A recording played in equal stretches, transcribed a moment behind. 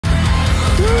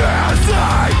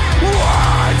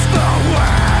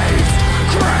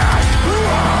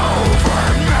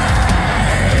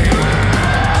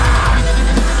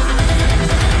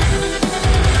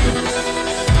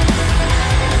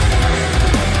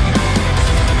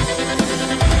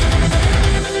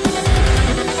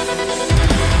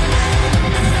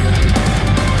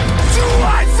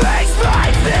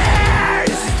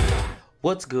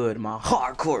What's good, my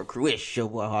hardcore crew? It's your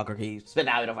boy Hardcore Keys. Spin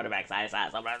out on the backside,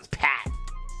 sometimes pat.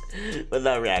 With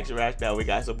no reaction right now, we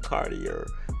got some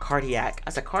cardiac. I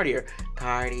said cardiac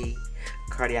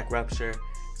Rupture.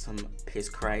 Some piss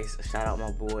Christ. Shout out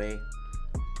my boy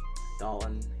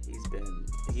Dalton.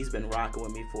 He's been rocking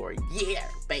with me for a year,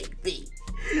 baby.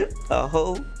 A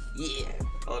whole year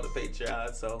on the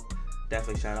Patreon. So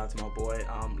definitely shout out to my boy.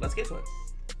 Let's get to it.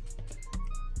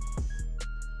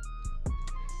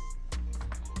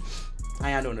 How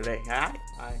y'all doing today? Alright?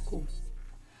 Alright, cool.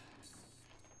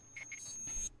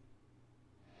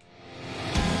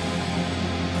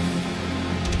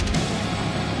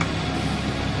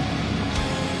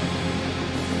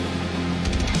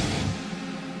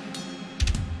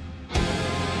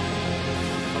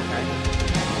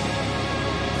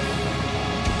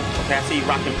 Okay, I see you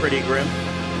rocking Pretty Grim.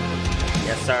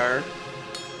 Yes, sir.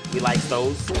 We like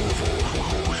those.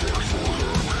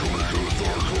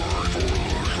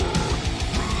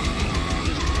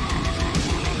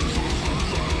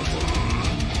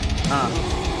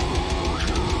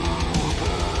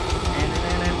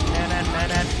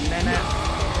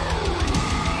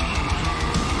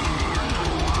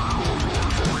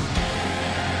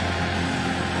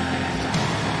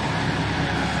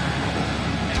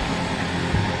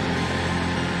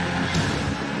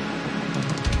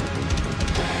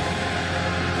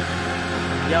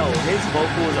 Yo, his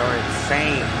vocals are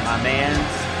insane, my mans.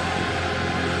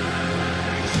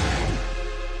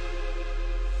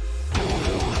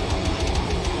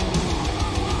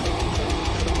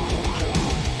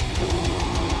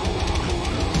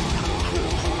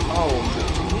 Oh,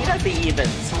 he doesn't even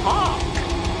talk.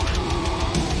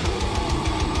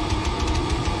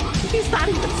 He's not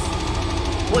even.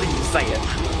 What are you saying?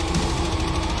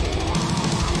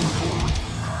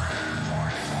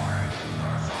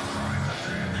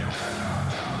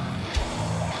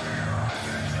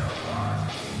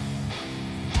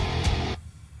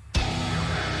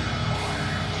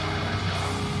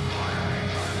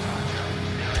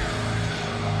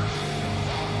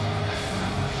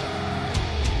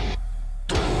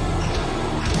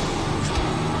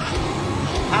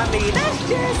 I mean, that's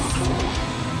just...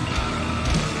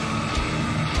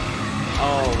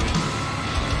 Oh.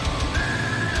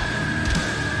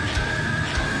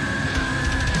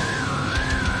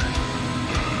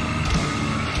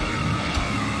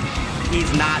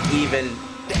 He's not even...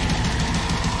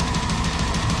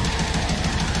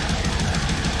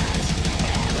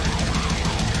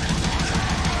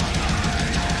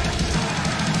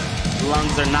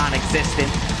 Lungs are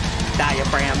non-existent.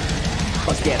 Diaphragm.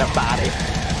 Forget about it.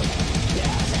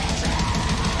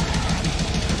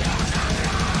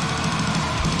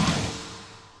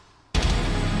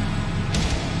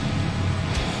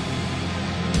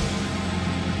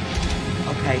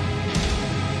 Okay.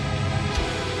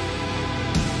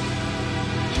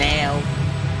 Now,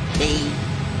 me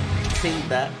to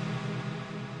the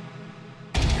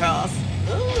cross.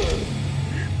 Ooh.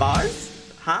 Bars?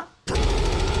 Huh?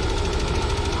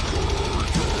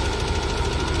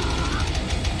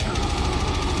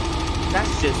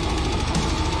 That's just...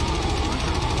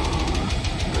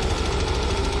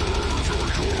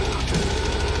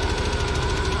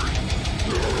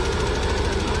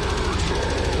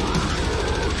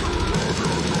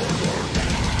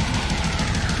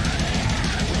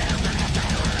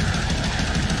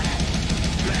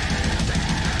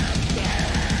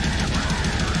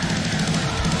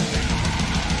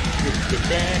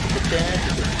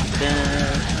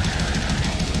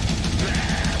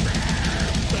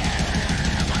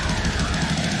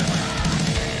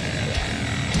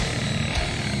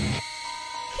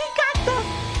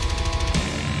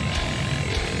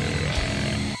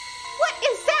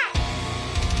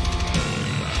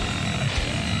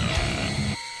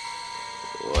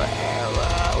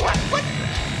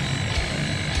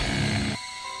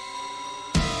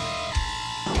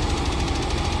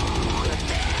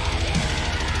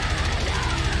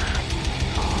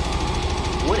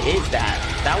 What is that?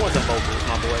 That wasn't vocals,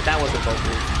 my boy. That wasn't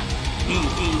vocals. He.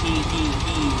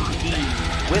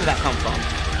 Where did that come from?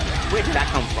 Where did that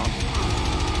come from?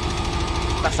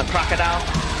 That's a crocodile?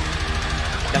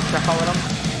 That's what I call them?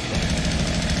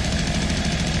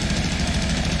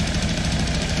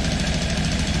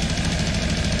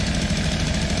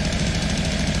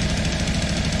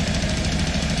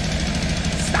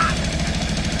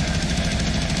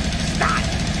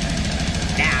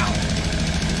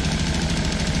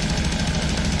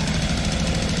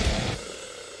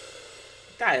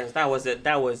 That was it.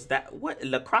 That was that. What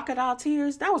the crocodile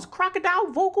tears? That was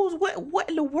crocodile vocals. What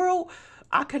in the world?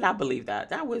 I could not believe that.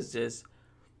 That was just.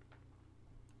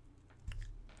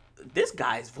 This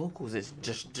guy's vocals is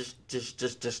just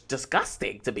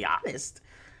disgusting. To be honest,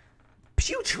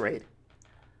 putrid.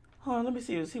 Hold on, let me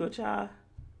see what y'all.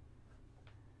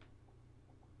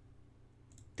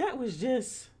 That was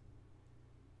just.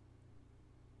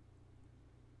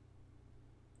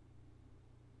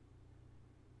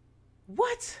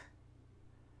 What?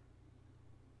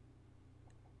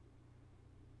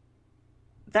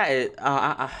 That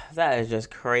is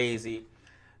just crazy.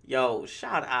 Yo,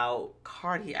 shout out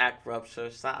cardiac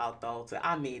rupture. Shout out Dalton.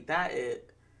 I mean, that is.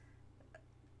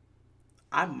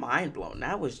 I'm mind blown.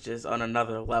 That was just on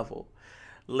another level.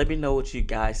 Let me know what you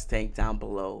guys think down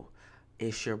below.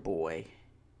 It's your boy,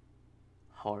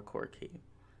 Hardcore King.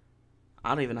 I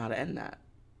don't even know how to end that.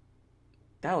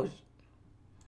 That was